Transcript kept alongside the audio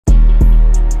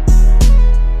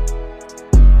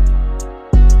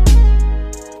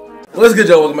What's good,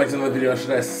 y'all? Welcome back to another video. Should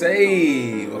I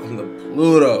say, welcome to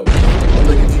Pluto. Look,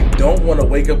 if you don't want to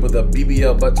wake up with a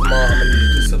BBL butt tomorrow, I'm gonna need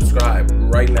you to subscribe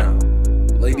right now.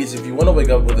 Ladies, if you want to wake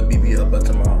up with a BBL butt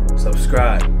tomorrow,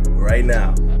 subscribe right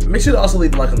now. Make sure to also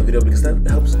leave a like on the video because that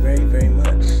helps very, very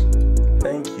much.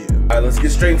 Thank you. All right, let's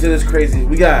get straight into this crazy.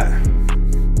 We got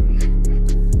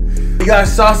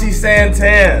SAUCY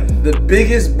Santana, the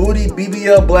biggest booty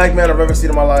BBL black man I've ever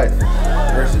seen in my life,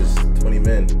 versus 20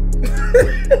 men.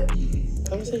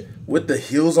 With the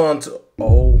heels on to,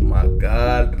 oh my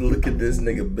god, look at this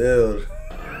nigga build.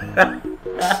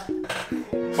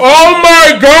 Oh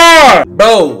my god!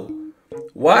 Bro,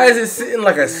 why is it sitting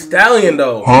like a stallion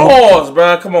though? Huh? Pause,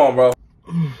 bro. Come on, bro.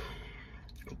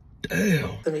 Damn.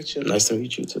 Nice to meet you. Nice to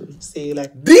meet you too. See you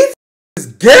later. This is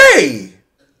gay.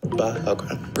 Bye.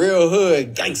 Okay. Real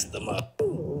hood gangster,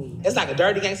 man. It's like a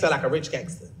dirty gangster, or like a rich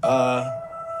gangster.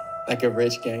 Like a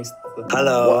rich gangster.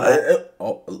 Hello.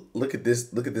 Oh, look at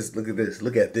this. Look at this. Look at this.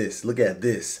 Look at this. Look at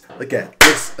this. Look at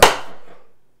this.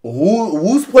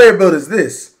 Whose player build is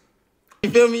this? You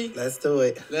feel me? Let's do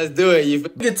it. Let's do it. You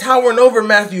feel You're towering over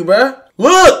Matthew, bruh.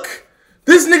 Look!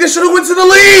 This nigga should have went to the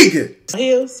league!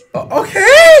 Heels.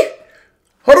 Okay!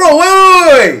 Hold on,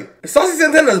 wait. SAUCY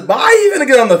Santana's bye? You gonna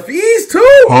get on the fees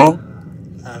too? Huh?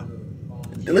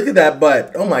 Look at that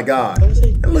butt. Oh my god. Let me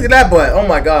see. Look at that butt. Oh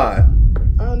my god.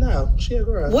 Oh no, she a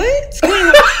girl. What?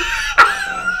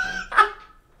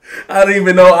 I don't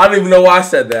even know why I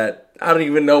said that. I don't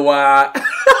even know why I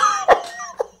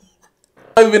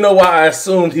don't even know why I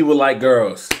assumed he would like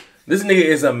girls. This nigga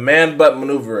is a man butt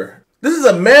maneuverer. This is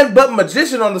a man butt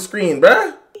magician on the screen,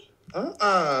 bruh.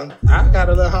 I got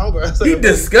a little hunger. So He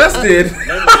disgusted.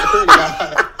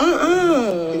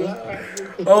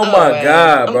 Oh my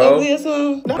god, bro. Ugly or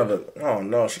something? Oh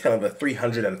no, she kind of a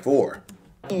 304.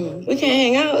 We can't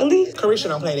hang out at least. Carisha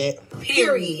don't play that.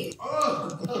 Period.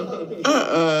 I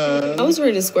was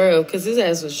ready to square up because his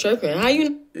ass was tripping. How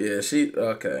you? Yeah, she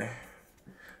okay.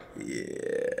 Yeah.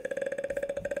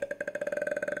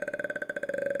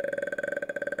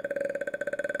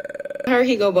 I heard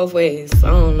he go both ways.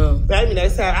 I don't know. Maybe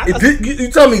next time. You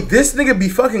tell me this nigga be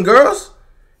fucking girls?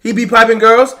 He be piping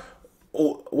girls?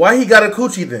 Why he got a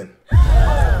coochie then?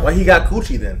 Why he got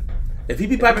coochie then? If he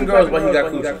be piping girls, why he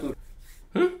got coochie?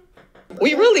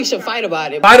 We really should fight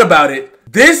about it. Fight about it.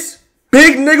 This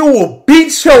big nigga will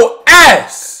beat your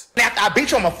ass. After I beat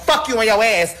you, I'ma fuck you on your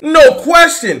ass. No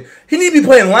question. He need to be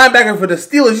playing linebacker for the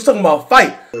Steelers. You talking about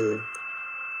fight?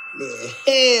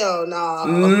 Hell no.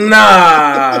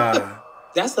 Nah.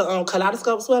 That's the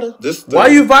kaleidoscope sweater. Why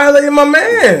you violating my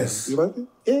mans? You like it?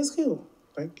 Yeah, it's cute.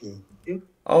 Thank you.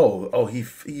 Oh, he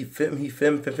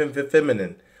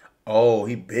feminine. Oh,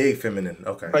 he big feminine.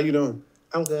 Okay. How you doing?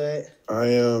 I'm good. I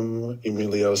am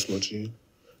Emilio Smoochie.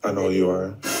 I know you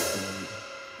are.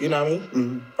 You know me?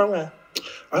 Mm-hmm. From where?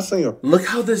 I seen you. Look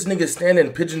how this nigga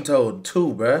standing pigeon-toed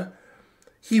too, bruh.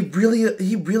 He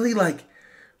really like,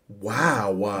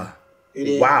 wow. Wow.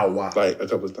 Like a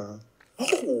couple of times.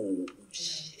 Oh,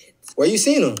 shit. Where you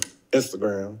seen him?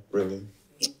 Instagram, really.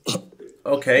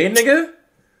 Okay, nigga.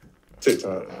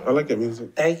 TikTok. I like that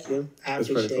music. Thank you. I It's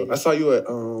appreciate pretty cool. it. I saw you at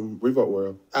Revolt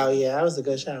World. Oh, yeah, that was a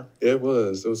good show. Yeah, it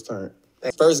was. It was turned.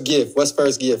 First gift. What's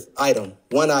first gift? Item.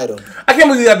 One item. I can't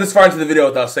believe you got this far into the video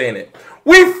without saying it.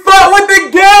 We fought with the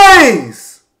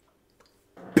gays!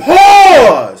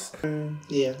 Pause!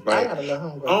 Yeah, Like, I got a little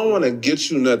hunger. I don't want to get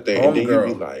you nothing, and then you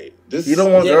be like, "This." You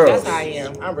don't want Yeah, girls. that's how I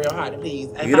am. I'm real hard to please.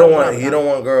 He don't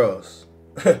want girls.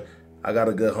 I got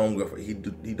a good homegirl for he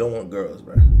don't want girls,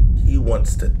 bro. He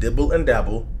wants to dibble and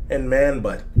dabble and man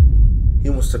butt. He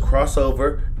wants to cross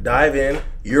over, dive in,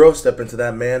 Euro step into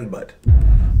that man butt.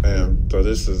 Damn. So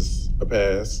this is a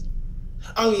pass.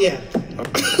 Oh, yeah.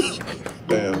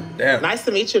 Damn. Nice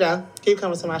to meet you, though. Keep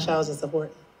coming to my shows and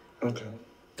support. Okay.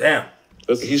 Damn.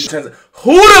 Who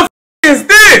Who the is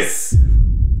this?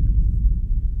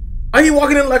 Why he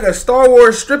walking in like a Star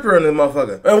Wars stripper in this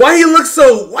motherfucker? And why he look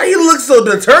so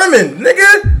determined,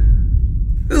 nigga?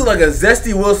 This is like a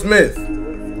Zesty Will Smith.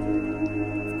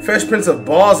 Fresh Prince of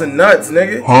Balls and Nuts,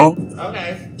 nigga. Huh?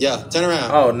 Okay. Yeah, turn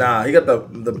around. Oh nah, he got the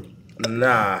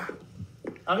nah.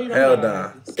 Oh, he don't Hell know.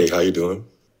 nah. Hey, how you doing?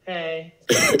 Hey.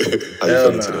 How you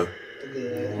Hell feeling nah. today?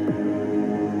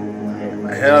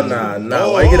 Hell nah, nah.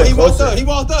 Oh, Why you getting he walked closer? up. He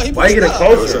walked up. Why you getting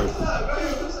closer?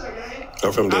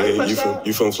 I'm from Dade.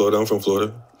 You from Florida? I'm from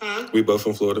Florida. Huh? We both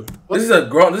from Florida. This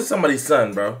is somebody's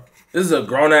son, bro. This is a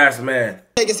grown ass man.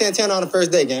 Taking Santana on the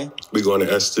first date, gang. We going to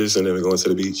Estes and then we going to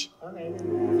the beach.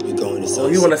 We going to Oh,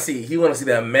 he wanna see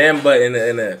that man butt in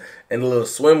a little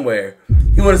swimwear.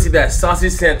 He wanna see that SAUCY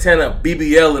Santana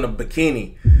BBL in a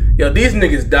bikini. Yo, these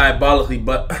niggas diabolically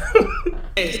but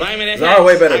Hey, wait a minute. Zara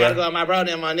way better, I gotta bro. go with my bro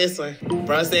them on this one.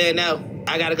 Bro said no.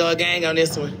 I gotta go a gang on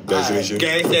this one. Nice to meet you.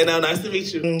 Gang said no. Nice to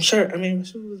meet you. Sure. I mean,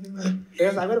 shoes. They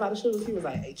was like, what about the shoes? He was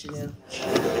like, H&M.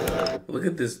 Look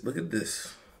at this. Look at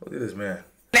this. Look at this man.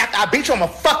 After I beat you, I'ma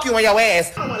fuck you on your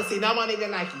ass. I don't wanna see no more nigga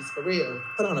Nikes, for real.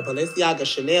 Put on a Balenciaga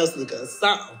Chanel sneaker or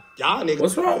something. Y'all niggas.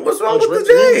 What's wrong? What's wrong with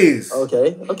the J's?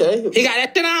 Okay. He got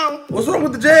that shit on. What's wrong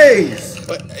with the J's?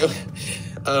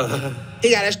 He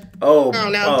got that shit Oh,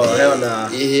 on now. oh hell nah.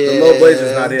 Yeah. The low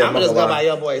blazer's not it. I'ma just go by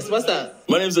your voice. What's up?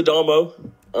 My name's Adamo.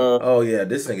 Oh yeah,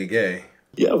 this nigga gay.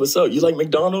 Yeah, what's up? You like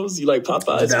McDonald's? You like Popeyes?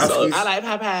 What's up? I like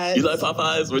Popeyes. You like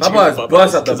Popeyes? What Popeyes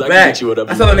bust out the 'Cause I can back. get you whatever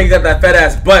I you saw that want. nigga got that fat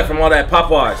ass butt from all that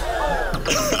Popeyes.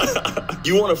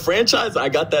 You want a franchise? I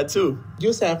got that too.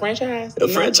 You said franchise? A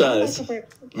franchise.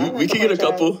 We can get a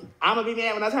couple. I'm gonna be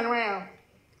mad when I turn around.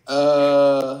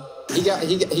 He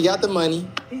got the money.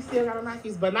 He still got a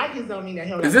Nikes, but Nikes don't mean that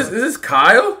he don't Is got this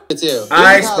Kyle? It's him.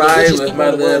 I This is how spy the bitches with come my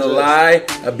on the world little dress.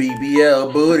 lie a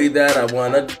BBL booty that I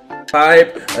wanna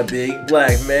pipe, a big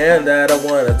black man that I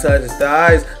wanna touch his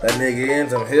thighs. That nigga in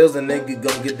some heels, the nigga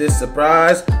gon' get this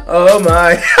surprise. Oh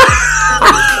my!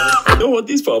 I don't want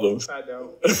these problems. I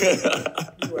don't.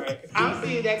 Right. I'll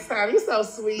see you next time. You so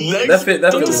sweet. Next, That fit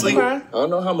don't you was sleep. cool. I don't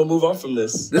know how I'm gonna move on from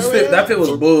this. That fit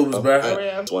was boobs, bro.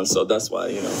 real? One, so that's why,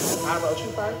 you know. I wrote you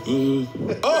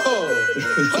first.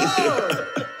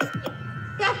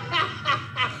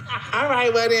 All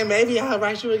right, well then maybe I'll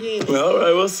write you again. Well, all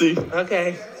right, we'll see.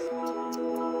 Okay.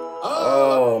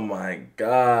 Oh my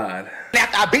god,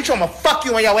 After I beat you, I'ma fuck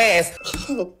you on your ass.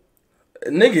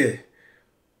 nigga,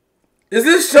 is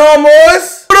this Sean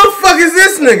Morris? Who the fuck is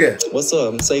this nigga? What's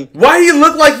up? Say Why he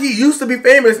look like he used to be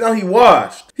famous, now he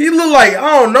washed? He look like,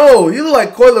 I don't know, he look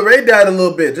like Coyle Ray died a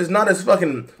little bit, just not as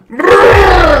fucking, you know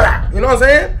what I'm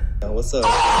saying? what's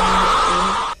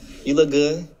up? You look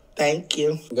good. Thank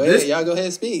you. Go ahead, y'all go ahead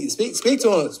and speak to him.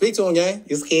 Speak to him, gang.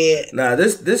 You scared? Nah,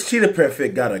 this cheetah print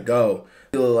fit gotta go.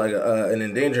 He look like an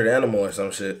endangered animal or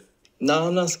some shit. No,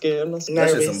 I'm not scared. I'm not scared. That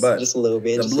shit Nervous. some butt. Just a little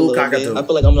bit. The just blue a little cockatoo. bit. I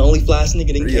feel like I'm the only fly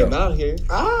nigga that Rio. came out here.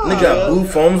 Oh. Nigga got blue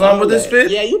foams on with this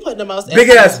fit? Yeah, you put the most Big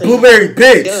ass effort into blueberry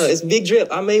bitch. Yeah, it's big drip.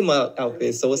 I made my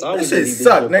outfit, so it's always shit gonna be big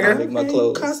suck, drip. nigga. I make my it.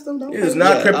 clothes. Custom, don't It is put-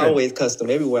 not Yeah, crippin'. always custom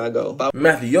everywhere I go.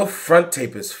 Matthew, your front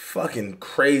tape is fucking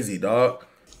crazy, dog.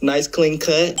 Nice clean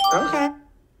cut. Okay.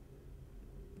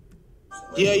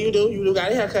 Yeah, you do. You do got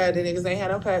a haircut. The niggas ain't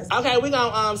had no cuts. Okay, we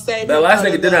gonna save That him last for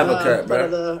nigga the, did have a cut, for bruh.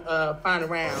 the final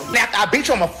round. After I beat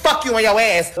you, I'ma fuck you on your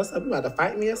ass. What's up? You about to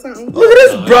fight me or something? Look at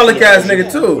this brolic ass nigga I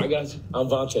too. got you. I'm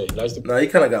Vontae. Nice to. Nah, he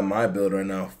kinda got my build right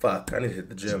now. Fuck, I need to hit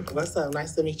the gym. What's up?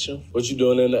 Nice to meet you. What you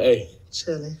doing in the A?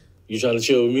 Chilling. You trying to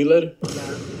chill with me later?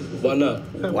 Why not?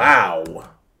 Wow. Why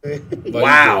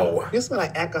Wow. You smell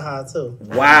like alcohol too.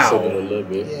 Sipping a Wow. little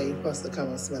bit. Yeah, you supposed to come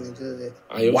and smelling good.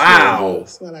 I am Wow. feeling good.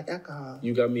 Smell like alcohol.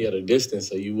 You got me at a distance,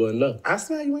 so you wouldn't know. I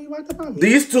smell you when you walked up on me.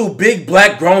 These two big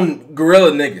black grown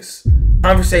gorilla niggas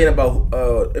conversating about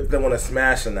if they want to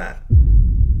smash or not.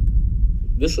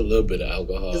 This a little bit of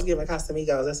alcohol. Just giving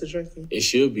Casamigos. That's what you're drinking. It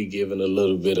should be giving a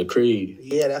little bit of Creed.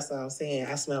 Yeah, that's what I'm saying.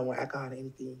 I smell more alcohol than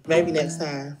anything. Maybe next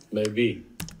time. Maybe.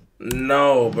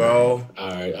 No, bro. All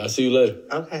right, I'll see you later.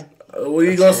 Okay. Where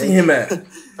you gonna see him at? After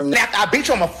I beat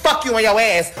you, I'ma fuck you on your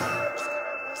ass.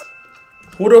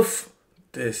 Who the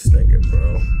this nigga,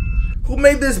 bro? Who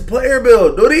made this player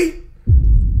build, Doody?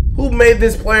 Who made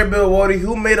this player build, Woody?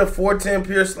 Who made a 410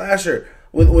 pure slasher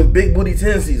with big booty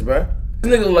tendencies, bro?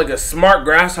 This nigga look like a smart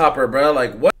grasshopper, bro.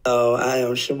 Like what? Oh, I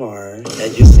am Shamar.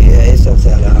 As you see, it's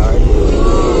Santana. How are you?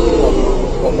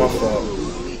 Oh, my fault.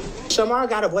 Shamar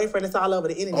got a boyfriend that's all over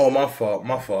the internet. Oh, my fault.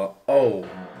 My fault. Oh.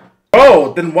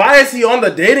 Bro, then why is he on the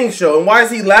dating show and why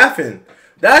is he laughing?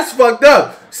 That's fucked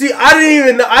up. See, I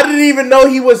didn't even know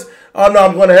he was. Oh no,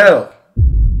 I'm going to hell.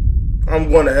 I'm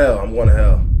going to hell. I'm going to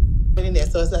hell.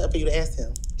 Internet, so it's up for you to ask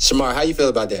him. Shamar, how you feel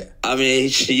about that? I mean,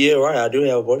 yeah, right. I do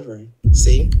have a boyfriend.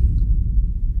 See?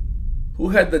 Who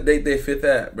had the date they fifth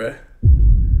at, bruh?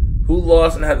 Who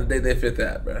lost and had the date they fifth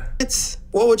at, bruh?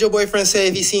 What would your boyfriend say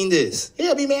if he seen this?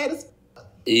 He'll be mad as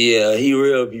Yeah, he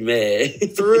real be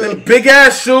mad. For real? Big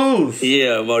ass shoes.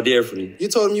 Yeah, more definitely. You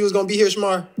told him you was gonna be here,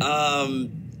 Shamar?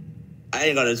 I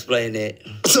ain't gonna explain that.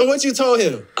 So what you told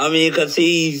him? I mean, cause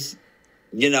he's,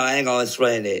 I ain't gonna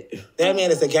explain that. that man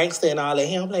is a gangster and all that.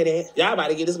 He don't play that. Y'all about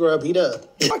to get this girl beat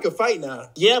up. I could fight now.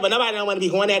 Yeah, but nobody don't want to be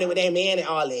going at it with that man and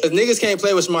all that. Cause niggas can't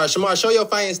play with Shamar. Shamar, show your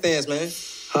fighting stance, man.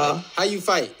 Huh? How you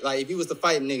fight? Like, if you was to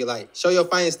fight a nigga, like, show your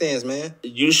fighting stance, man.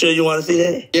 You sure you wanna see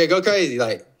that? Yeah, go crazy.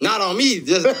 Like, not on me.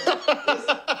 Just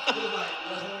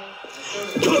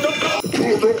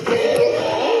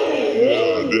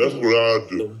That's what I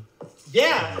do.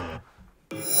 Yeah.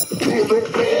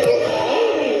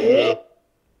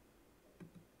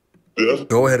 Yeah.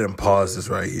 Go ahead and pause this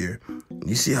right here.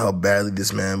 You see how badly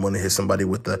this man want to hit somebody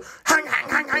with the hang, hang,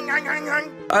 hang, hang, hang, hang,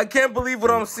 hang. I can't believe what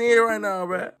I'm seeing right now,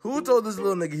 bruh. Who told this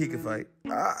little nigga he could fight?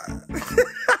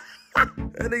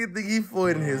 That nigga think he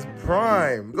fought in his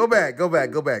prime. Go back.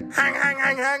 Hang, hang,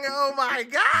 hang, hang. Oh my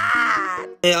God.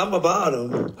 Yeah, I'm about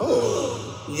him.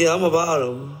 Oh. Yeah, I'm about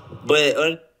him.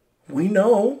 But We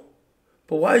know.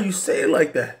 But why you say it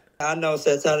like that? I know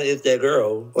Santana is that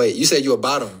girl. Wait, you said you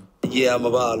about him? Yeah, I'm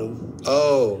about him.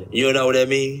 Oh. You know what that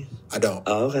means? I don't.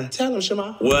 Oh, okay. Tell him,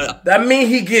 Shema. Well, That mean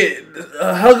he get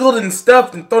huggled and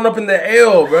stuffed and thrown up in the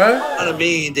L, bruh. I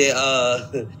mean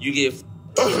that you get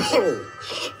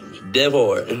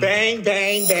devoured. Bang,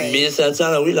 bang, bang. Me and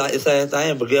Santana, we like the same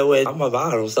thing, but get what? I'm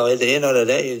about him. So at the end of the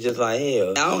day, it's just like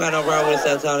hell. I don't got no problem with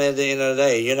Santana at the end of the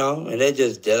day, you know? And they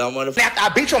don't want to. After I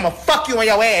beat you, I'ma fuck you on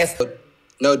your ass.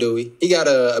 No, Dewey. He got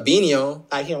a beanie on.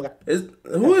 Like, he don't got...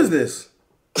 Who is this?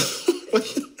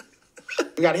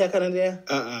 You got a haircut in there?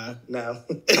 No.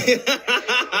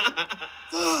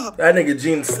 That nigga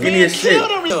Gene skinny as shit.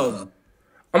 No.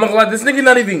 I'm not gonna lie, this nigga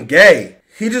not even gay.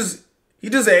 He just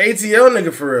an ATL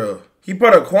nigga for real. He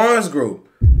part of Quan's group.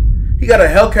 He got a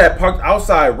Hellcat parked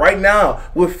outside right now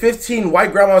with 15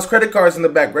 white grandma's credit cards in the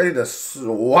back, ready to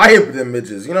swipe them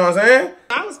bitches. You know what I'm saying?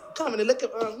 I was coming to look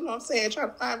at, you know what I'm saying, trying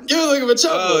to find... You were looking for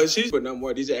trouble. Oh, she's putting up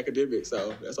more DJ Academic,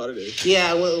 so that's all it is.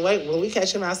 Yeah, when we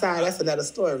catch him outside, that's another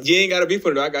story. You ain't got to be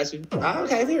putting it, I got you. Oh,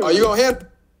 okay, period. Are you gonna have...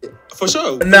 For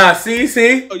sure. Nah, see?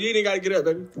 Oh, you ain't got to get up,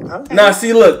 baby. Okay. Nah,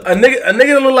 see, look, a nigga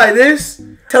that look like this,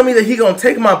 tell me that he gonna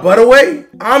take my butt away?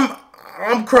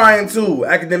 I'm crying too,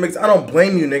 academics. I don't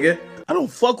blame you, nigga. I don't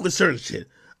fuck with certain shit.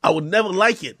 I would never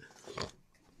like it.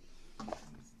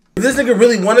 If this nigga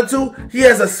really wanted to, he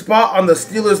has a spot on the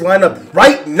Steelers lineup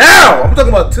right now. I'm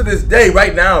talking about to this day,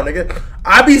 right now, nigga.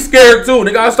 I be scared too,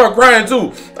 nigga. I start crying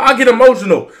too. I get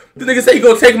emotional. This nigga say he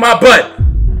gonna take my butt.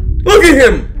 Look at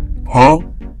him. Huh?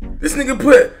 This nigga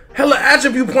put hella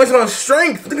attribute points on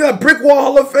strength. Nigga got Brick Wall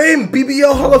Hall of Fame,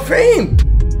 BBL Hall of Fame.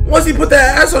 Once he put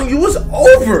that ass on you, it's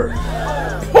over.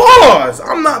 Pause.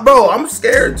 I'm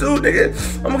scared too, nigga.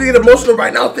 I'm gonna get emotional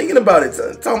right now thinking about it.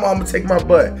 Tell him I'm gonna take my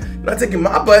butt. I'm not taking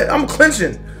my butt, I'm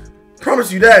clenching.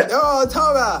 Promise you that. Oh,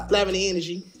 talk about. Having the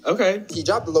energy. Okay. He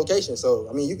dropped the location, so,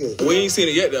 I mean, you good. We ain't seen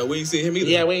it yet, though. We ain't seen him either.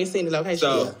 Yeah, we ain't seen the location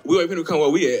So, yet. we wait for him to come where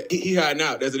we at. He hiding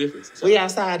out. There's a difference. We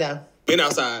outside, though. Been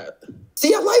outside.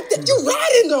 See, I like that. You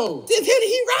riding, though. He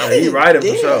riding. He riding for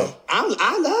Yeah. sure. I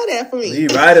love that for me. He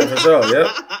riding for sure,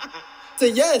 yep. So,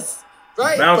 yes.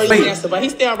 Right? Mount But, Fate. yes, but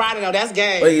he's still riding, though. That's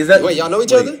game. Wait, is that... Wait, y'all know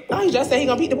each other? No, he just said he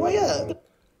gonna beat the boy up.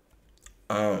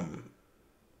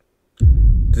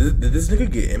 Did this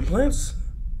nigga get implants?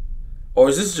 Or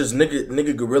is this just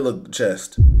nigga gorilla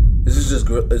chest? Is this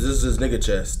just nigga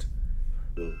chest?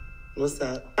 What's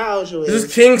up? How old you Is is?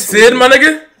 this King Sid, my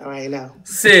nigga? All right, now.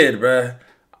 Sid, bruh.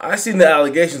 I seen the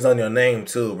allegations on your name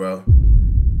too, bro.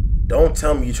 Don't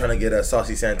tell me you trying to get a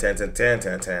saucy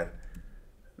Santan.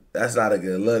 That's not a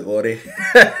good look, Woody.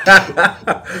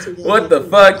 What the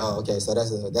fuck? Oh, okay, so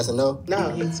that's a no? No,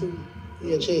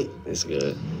 he a chick. It's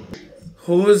good.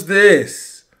 Who is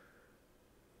this?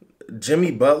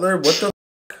 Jimmy Butler? What the?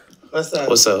 What's up?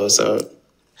 What's up?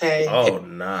 Hey. Oh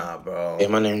nah, bro. Hey,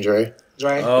 my name's Dre.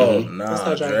 Dre. Oh What's nah,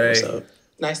 up, Dre? Dre. What's up?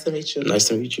 Nice to meet you. Nice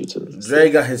to meet you too. Dre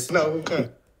got his No,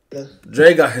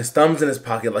 thumbs in his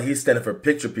pocket like he's standing for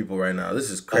picture people right now. This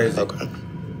is crazy. Okay.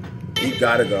 You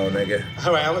gotta go, nigga.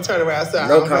 All right, I'm gonna turn around. So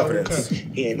No confidence.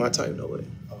 He ain't my type, no way.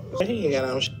 He ain't got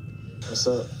on. What's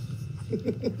up?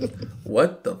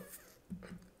 What the?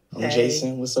 I'm Hey.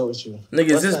 Jason. What's up with you? Nigga,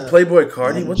 is What's this up? Playboy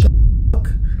Cardi? What the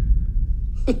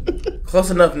fuck? Close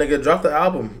enough, nigga. Drop the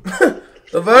album.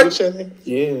 The fuck?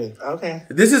 Yeah. Okay.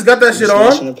 This has got that shit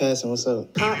Smashing on? and passing. What's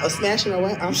up? Smashing or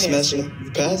what? I'm You smashing?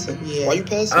 You passing? Yeah. Why you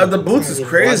passing? The boots is Why it's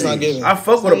crazy. not giving? I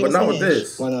fuck with it, but not with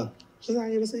this. Why not? She's not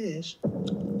giving sash.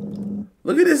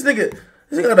 Look at this nigga.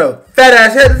 This nigga got a fat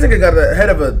ass head. This nigga got the head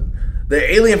of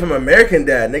the alien from American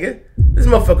Dad, nigga. This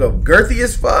motherfucker girthy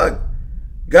as fuck.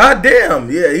 God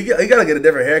damn. Yeah, he gotta get a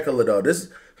different hair color though. This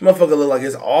motherfucker look like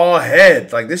it's all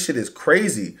head. Like this shit is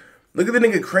crazy. Look at the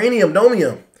nigga cranium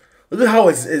domium. Look at how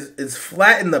it's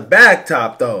flat in the back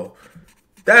top though.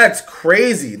 That's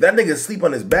crazy. That nigga sleep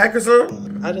on his back or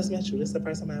something? I just met you. This is the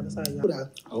first time I ever saw you.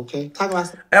 Okay. Talk about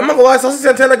some. I'm not gonna lie, Saucy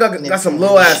Santana got some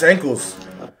little ass ankles.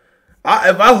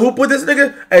 If I hoop with this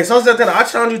nigga, hey, Saucy Santana, I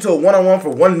challenge you to a one-on-one for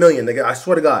 $1 million, nigga. I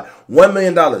swear to God, $1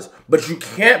 million. But you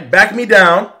can't back me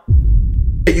down.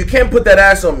 You can't put that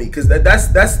ass on me, cause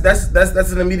that's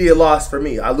an immediate loss for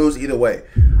me. I lose either way.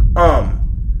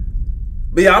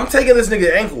 But yeah, I'm taking this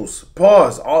nigga ankles.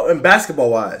 Pause. All in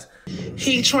basketball wise.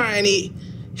 He trying to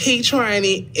He trying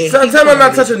it. Santana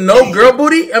not touching no girl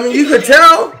booty. I mean, you could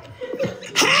tell.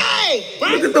 Hey!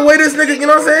 Look at the way this nigga, you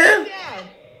know what I'm saying?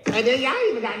 Yeah. And then y'all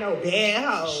even got no bad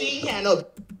hoe. She ain't had no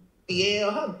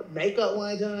BBL. Her makeup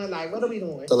wasn't done. Like, what are we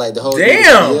doing? So like the whole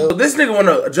Damn. BBL. This nigga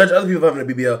wanna judge other people having a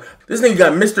BBL. This nigga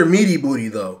got Mr. Meaty booty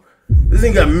though. This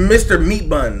nigga got Mr. Meat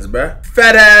Buns, bruh.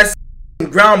 Fat ass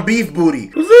ground beef booty.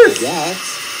 Who's this?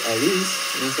 That's at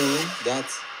least, you know what I'm saying?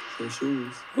 That's some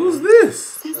shoes. Who's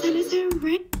this?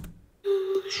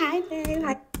 Hi,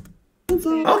 babe.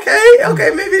 Okay,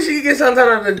 maybe she can get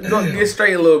Santana to get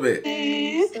straight a little bit.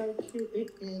 So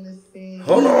cute, innocent.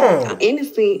 Hold on.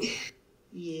 Innocent.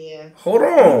 Yeah. Hold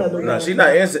on. Nah, she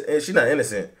not innocent. She not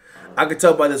innocent. I could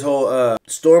tell by this whole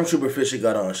stormtrooper fit she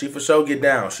got on. She for sure get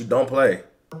down. She don't play.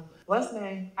 What's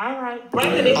name? All right.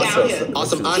 Bring the nigga out here. On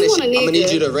some honest shit, I'm gonna need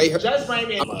you to rate her. Just bring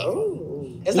me. Oh.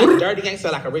 It's like a dirty gangster,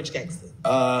 like a rich gangster.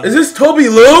 Is this Toby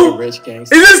Lou? Rich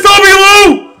gangster. Is this Toby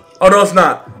Lou? Oh, no, it's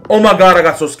not. Oh, my God, I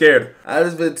got so scared. I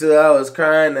just been 2 hours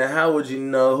crying, and how would you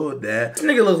know who that? This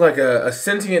nigga looks like a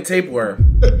sentient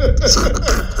tapeworm.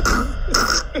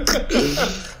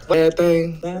 Bad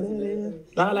thing.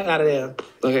 Not like out of there.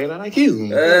 Okay, not like you.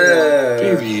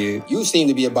 Period. You seem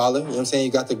to be a baller. You know what I'm saying?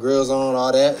 You got the grills on,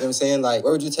 all that. You know what I'm saying? Like,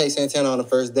 where would you take Santana on the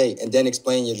first date? And then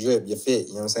explain your drip, your fit.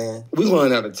 You know what I'm saying? We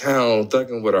going out of town,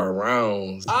 thugging with our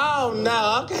rounds. Oh,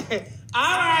 no. Okay.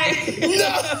 All right.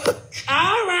 No.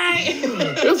 All right.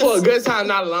 It's for a good time,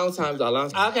 not a long time, though. Long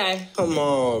time. Okay. Come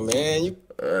on, man. You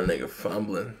Nigga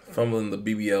fumbling the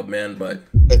BBL man butt.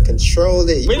 can control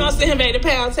it. We gonna send him back to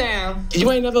Pound Town.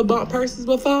 You ain't never bumped purses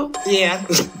before? Yeah.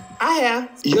 I have.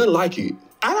 You like it.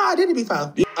 I know I did it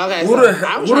before. Okay, Who the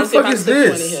fuck is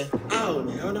this? Oh,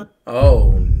 no.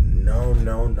 Oh, no.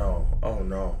 Oh, no. Oh,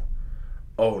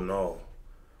 no.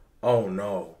 Oh,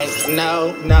 no.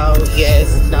 No,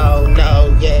 yes, no,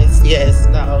 yes,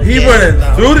 no. He yes, running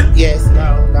no, through the... Yes,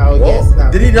 no, yes,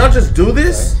 no. Did he not just do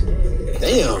this?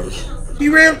 Damn. He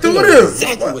ran through them.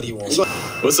 Exactly what he wants.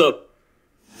 What's up?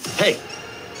 Hey.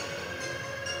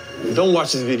 Don't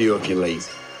watch this video if you're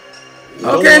lazy.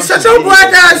 Okay, shut your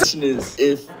black ass. Question is,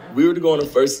 if we were to go on a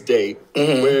first date,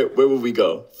 where would we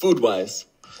go? Food-wise?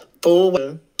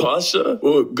 Fool. Pasha?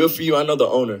 Well, good for you. I know the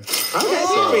owner. Okay,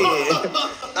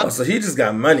 Oh, so he just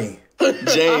got money.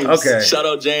 James. Okay. Shout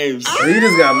out James. So he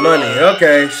just got money.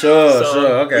 Okay, sure,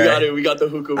 okay. We got it. We got the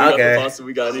hookah. We got the pasta.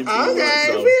 We got anything.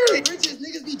 Richest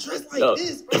niggas be dressed like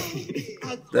this, bro.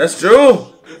 That's true.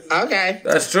 Okay.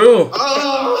 That's true.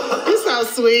 Oh, you're so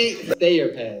sweet. Stay your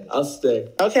pad. I'll stay.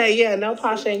 Okay, yeah, no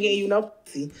Pasha ain't getting you no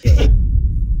pussy.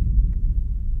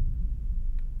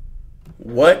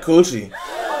 What coochie?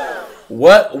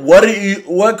 What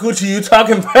coochie you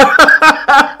talking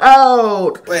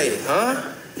about? Wait,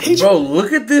 huh? Bro,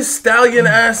 look at this stallion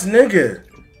ass nigga.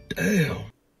 Damn.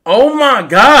 Oh my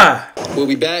God. We'll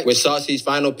be back with SAUCY's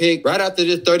final pick right after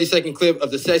this 30-second clip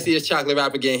of the sexiest chocolate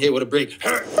rapper getting hit with a brick.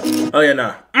 Oh yeah,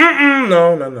 nah.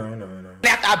 No.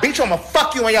 After I beat you, I'ma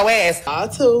fuck you on your ass. All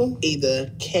two,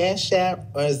 either Cash App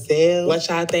or Zelle. What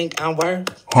y'all think I'm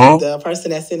worth? Huh? The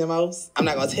person that sent the most. I'm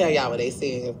not gonna tell y'all what they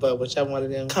said, but whichever one of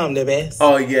them come the best.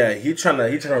 Oh yeah, he trying to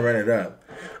run it up.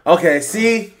 Okay,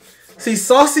 see,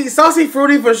 saucy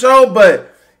fruity for sure,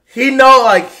 but he know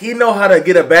how to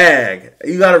get a bag.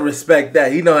 You gotta respect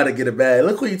that. He know how to get a bag.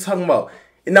 Look what you talking about.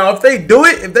 Now if they do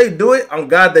it, on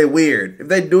God they weird. If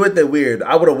they do it, they're weird.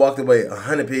 I would have walked away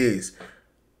 100 P's.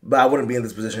 But I wouldn't be in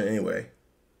this position anyway.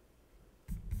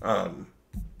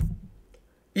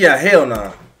 Yeah, hell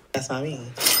nah. That's what I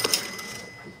mean.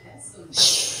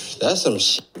 That's some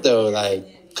shit though, like.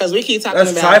 Cause we keep talking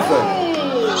That's about.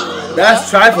 trifling. That's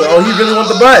trifling. Oh, he really want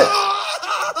the butt.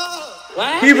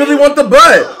 What? He really want the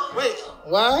butt. Wait,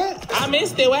 What? I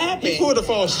missed it. What happened? he pulled the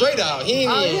phone straight out. He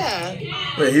ain't even. Yeah.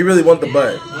 Wait, he really want the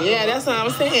butt. Yeah, that's what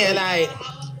I'm saying. Like,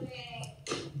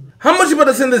 How much you about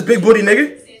to send this big booty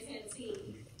nigga?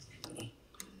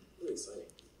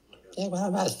 Yeah, what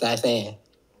I'm about to start saying?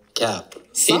 Cap.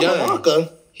 He Summer done. Walker.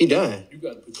 He done. You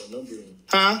gotta put your number in.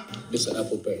 Huh? It's an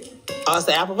Apple Pay. Oh, it's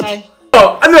the Apple Pay?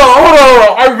 Oh, no, hold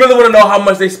on. I really want to know how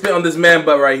much they spent on this man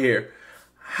butt right here.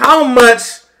 How much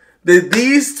did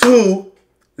these two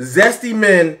zesty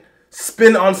men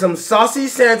spend on some saucy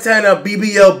Santana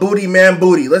BBL booty man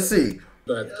booty? Let's see.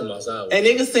 You have to come outside. And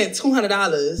nigga sent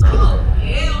 $200.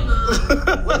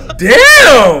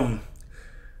 Damn!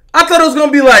 I thought it was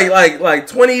gonna be like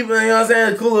 20, you know what I'm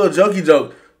saying? A cool little jokey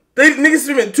joke. They niggas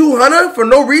spent $200 for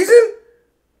no reason?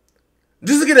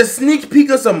 Just to get a sneak peek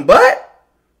of some butt?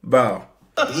 Bro.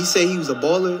 He said he was a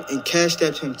baller and cashed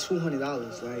out him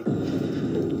 $200.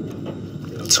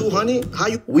 Like, 200? How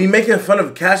you? We making fun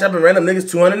of Cash App and random niggas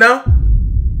 $200 now?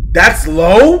 That's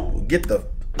low? Get the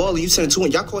Baller, you sending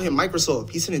 $200. Y'all call him Microsoft.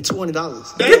 He's sending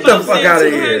 $200. Get the fuck out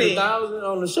of here. $1,000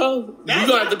 on the show. You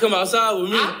gonna have to come outside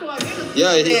with me.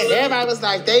 Yeah, Everybody was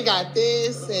like, they got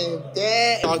this and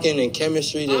that. talking and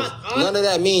chemistry, none of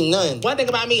that mean none. One thing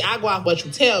about me, I go off what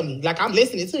you tell me. Like, I'm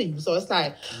listening to you. So it's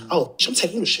like, oh, I'm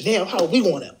taking you to Chanel. How we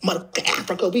going to motherfucking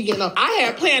Africa? We getting up. I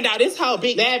had planned out this whole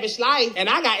big lavish life, and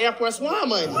I got Air Force One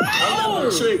money.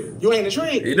 You ain't a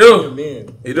trick. You do.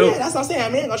 You do. Yeah, that's what I'm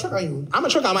saying. Man, gonna trick on you. I'm a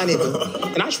trick on my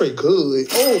nigga. And I trick good.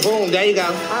 Oh, boom. There you go.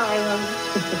 All right,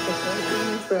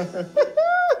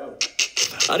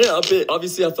 I didn't up it.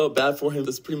 Obviously, I felt bad for him.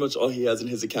 That's pretty much all he has in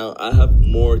his account. I have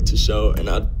more to show, and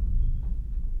I...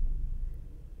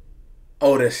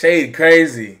 Oh, the shade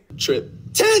crazy. Trip.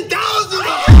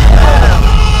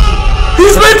 $10,000! He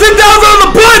spent $10,000 on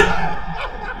the butt!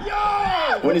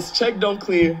 When his check don't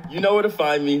clear, you know where to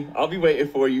find me. I'll be waiting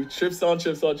for you. Trips on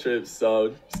trips on trips.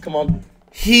 So just come on.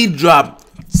 He dropped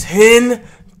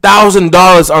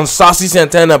 $10,000 on SAUCY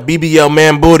Santana BBL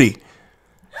man booty.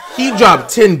 He dropped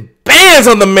 10 bands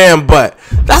on the man butt.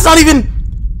 That's not even...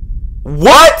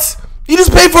 What? You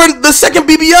just paid for the second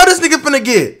BBL this nigga finna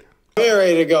get. We're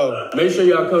ready to go. Make sure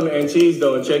y'all come to And Cheese,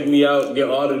 though, and check me out. Get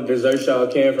all the desserts y'all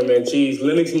can from And Cheese.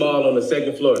 Lennox Mall on the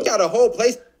 2nd floor. Got a whole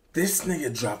place. This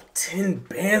nigga dropped 10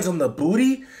 bands on the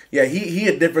booty? Yeah, he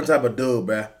a different type of dude,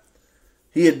 bruh.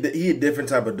 He a different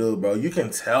type of dude, bro. You can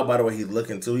tell by the way he's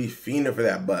looking, too. He's fiending for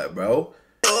that butt, bro.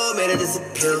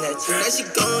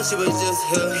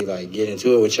 Like, get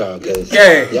into it with y'all, cause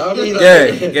gay, y'all be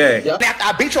like, gay. After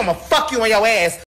I beat you, I'ma fuck you in your ass.